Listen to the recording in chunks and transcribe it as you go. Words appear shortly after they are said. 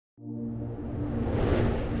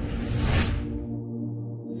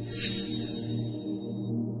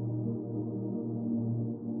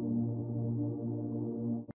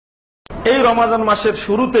এই রমাজান মাসের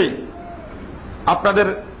শুরুতেই আপনাদের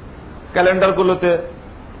ক্যালেন্ডারগুলোতে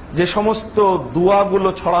যে সমস্ত দোয়াগুলো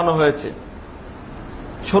ছড়ানো হয়েছে,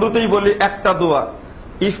 শুরুতেই বলি একটা দোয়া,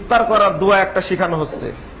 ইফতার করার দোয়া একটা শেখানো হচ্ছে,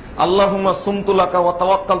 আল্লাহুম্মা সুমতু লাকা ওয়া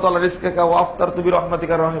তাওয়াক্কালতু আলা রিজকিকা ওয়া আফতারতু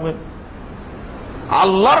বিরহমাতিকা রাহিমিন।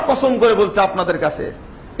 আল্লাহর কসম করে বলছে আপনাদের কাছে,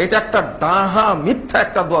 এটা একটা ডাহা মিথ্যা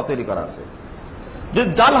একটা দোয়া তৈরি করা আছে। যে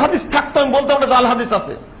জাল হাদিস থাকতো আমি বলতাম একটা জাল হাদিস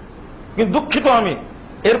আছে, কিন্তু দুঃখিত আমি,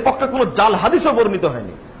 এর পক্ষে কোন জাল হাদিসও বর্ণিত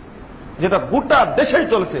হয়নি, যেটা গোটা দেশেই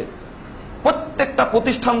চলছে। প্রত্যেকটা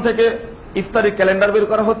প্রতিষ্ঠান থেকে ইফতারি ক্যালেন্ডার বের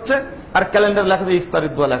করা হচ্ছে, আর ক্যালেন্ডার লেখা আছে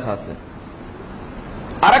ইফতারির দোয়া লেখা আছে।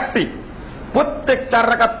 আরেকটি, প্রত্যেক 4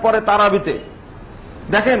 রাকাত পরে তারাবিতে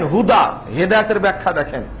দেখেন হুদা হেদায়েতের ব্যাখ্যা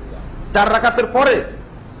দেখেন, 4 রাকাতের পরে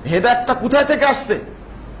হেদায়েতটা কোথায় থেকে আসছে?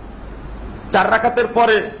 4 রাকাতের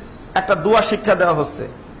পরে একটা দোয়া শিক্ষা দেওয়া হচ্ছে,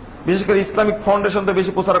 বিশেষ করে ইসলামিক ফাউন্ডেশন তো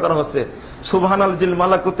বেশি প্রচার করা হচ্ছে, সুবহানাল জিল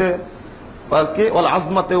মালাকুতে ওয়াল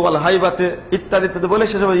আজমাতে ওয়াল হাইবাতে ইত্যাদি বলে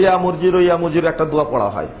শেষ হবে ইয়া মুরজির ইয়া মুজির একটা দোয়া পড়া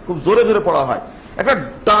হয়, খুব জোরে জোরে পড়া হয়। একটা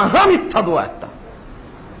ডাহা মিথ্যা দোয়া একটা।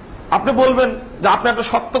 আপনি বলবেন যে আপনি একটা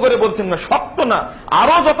সত্য করে বলছেন, না সত্য না,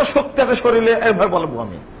 আরো যত শক্তি আছে শরীরে এভাবে বলবো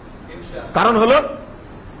আমি। কারণ হলো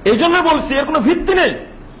এই জন্য বলছি, এর কোনো ভিত্তি নেই।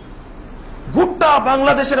 গোটা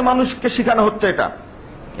বাংলাদেশের মানুষকে শেখানো হচ্ছে এটা।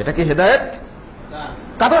 এটা কি হেদায়েত?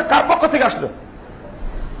 কার পক্ষ থেকে আসলো?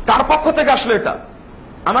 কার পক্ষ থেকে আসলো এটা?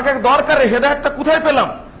 আমাকে দরকারে হেদায়েতটা কোথায় পেলাম?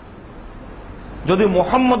 যদি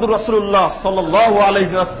মুহাম্মদুর রাসূলুল্লাহ সাল্লাল্লাহু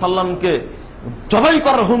আলাইহি ওয়াসাল্লামকে জবাই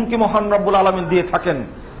করার হুমকি মহান রব্বুল আলামিন দিয়ে থাকেন,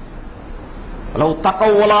 লাউ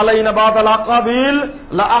তাকাওয়ালা আলাইনা বাদাল আকাবিল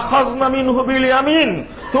লা আখাযনা মিনহু বিল ইয়ামিন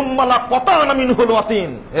সুম্মা লাকাতানা মিনহুল ওয়াতিন।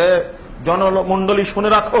 হে জনমণ্ডলী শুনে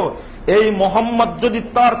রাখো, এই মোহাম্মদ যদি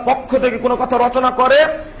তার পক্ষ থেকে কোনো কথা রচনা করে,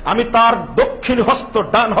 আমি তার দক্ষিণ হস্ত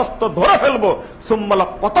ডান হস্ত ধরে ফেলবো, সুম্মা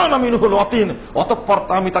লাকাতানা মিনহুল ওয়াতিন, অতঃপর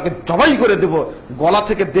আমি তাকে জবাই করে দেব, গলা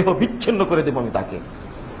থেকে দেহ বিচ্ছিন্ন করে দেব আমি তাকে।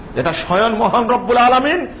 এটা স্বয়ং মহান রব্বুল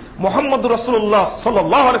আলামিন মুহাম্মদুর রাসূলুল্লাহ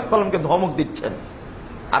সাল্লাল্লাহু আলাইহি ওয়াসাল্লামকে ধমক দিচ্ছেন,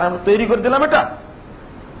 আর আমরা তৈরি করে দিলাম এটা?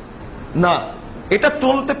 না, এটা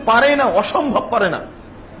চলতে পারে না, অসম্ভব পারে না।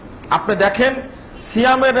 আপনি দেখেন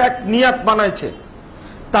সিয়ামের এক নিয়াত বানাইছে,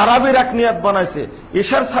 তারাবির এক নিয়াত বানাইছে,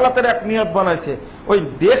 ইশার সালাতের এক নিয়াত বানাইছে, ওই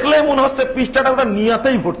দেখলে মনে হচ্ছে পৃষ্ঠাটা ওটা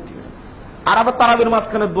নিয়াতেই ভর্তি, আর আবার তারাবির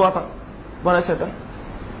মাঝখানে দোয়াটা বানাইছে। এটা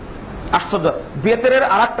আশ্চর্য। বেতের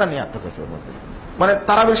আর একটা নিয়াত হয়েছে ওর মধ্যে, মানে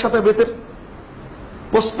তারাবির সাথে বেতের।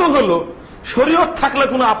 প্রশ্ন হলো, শরীয়ত থাকলে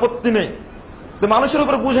কোনো আপত্তি নেই, তো মানুষের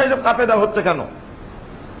উপরে বুঝাই চাপে দেওয়া হচ্ছে কেন?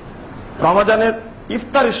 রমাজানের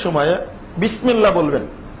ইফতারের সময়ে বিসমিল্লাহ বলবেন,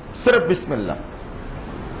 সিরফ বিসমিল্লাহ।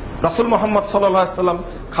 রাসূল মুহাম্মদ সাল্লাল্লাহু আলাইহি ওয়াসাল্লাম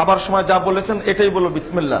খাবার সময় যা বলেছেন এটাই বলো,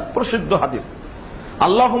 বিসমিল্লাহ, প্রসিদ্ধ হাদিস।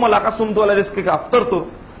 আল্লাহুম্মা লাকা সুমতু আলা রিজকিকা আফতারতু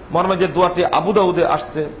মর্মে যে দোয়াটি আবু দাউদে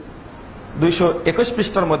আসছে 221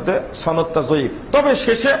 পৃষ্ঠার মধ্যে, সনদটা যঈফ, তবে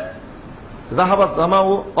শেষে যাহাবাত জামাউ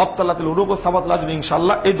আবতালাতুল উরুক ও সাবাতুল আজর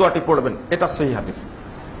ইনশাআল্লাহ এই দোয়াটি পড়বেন, এটা সহিহ হাদিস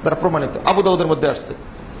দ্বারা প্রমাণিত, আবু দাউদের মধ্যে আসছে।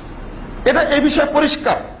 এটা এই বিষয়ে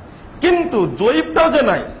পরিষ্কার। কিন্তু যঈফটাও যে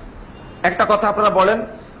নাই, একটা কথা আপনারা বলেন,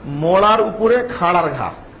 মোড়ার উপরে খাড়ার ঘা,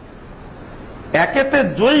 একেতে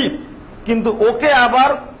যঈফ, কিন্তু ওকে আবার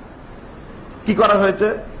কি করা হয়েছে,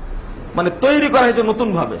 মানে তৈরি করা হয়েছে নতুন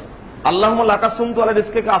ভাবে। আল্লাহুম্মা লাকা সুমতু আলা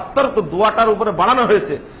রিজকিকা আফতারতু দোয়াটার উপরে বানানো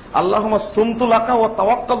হয়েছে আল্লাহুম্মা সুমতু লাকা ওয়া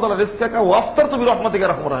তাওয়াক্কালতু আলা রিজকিকা ওয়া আফতারতু বিরহমাতিকা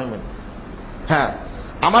রাহমার রাহিমিন। হ্যাঁ,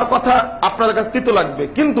 আমার কথা আপনাদের কাছে তিতো লাগবে,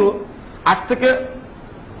 কিন্তু আজ থেকে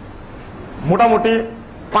মোটামুটি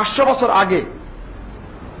 500 বছর আগে,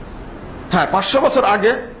 হ্যাঁ 500 বছর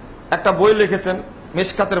আগে একটা বই লিখেছেন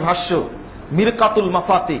মিশকাতের ভাষ্য, মিরকাতুল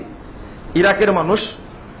মাফাতি, ইরাকের মানুষ,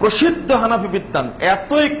 প্রসিদ্ধ হানাফি বিদ্বান,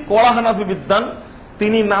 এতই কড়া হানাফি বিদ্বান,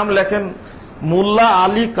 তিনি নাম লেখেন মোল্লা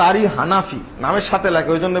আলী কারি হানাফি, নামের সাথে লেখে,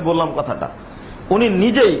 ওই জন্য বললাম কথাটা। উনি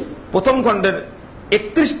নিজেই প্রথম খণ্ডের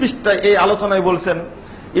 31 পৃষ্ঠায় এই আলোচনায় বলছেন,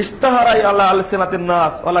 ইস্তাহারাই আলা আলসিনাতিন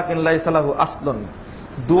নাস ওয়ালাকিন লাইসা লাহু আসলুন।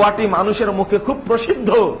 দোয়াটি মানুষের মুখে খুব প্রসিদ্ধ,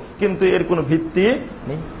 কিন্তু এর কোনো ভিত্তি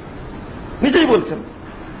নেই, নিজেই বলছেন।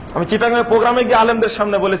 আমি চিটাগাং প্রোগ্রামে গিয়ে আলেমদের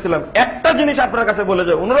সামনে বলেছিলাম, একটা জিনিস আপনার কাছে বলে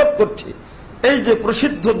যায়, অনুরোধ করছি, এই যে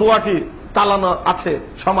প্রসিদ্ধ দোয়াটি চালানো আছে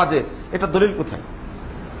সমাজে, এটা দলিল কোথায়?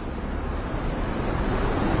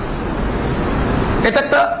 এটা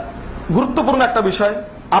একটা গুরুত্বপূর্ণ একটা বিষয়,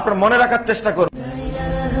 আপনার মনে রাখার চেষ্টা করুন।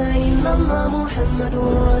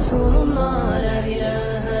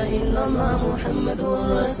 محمد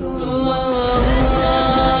رسول الله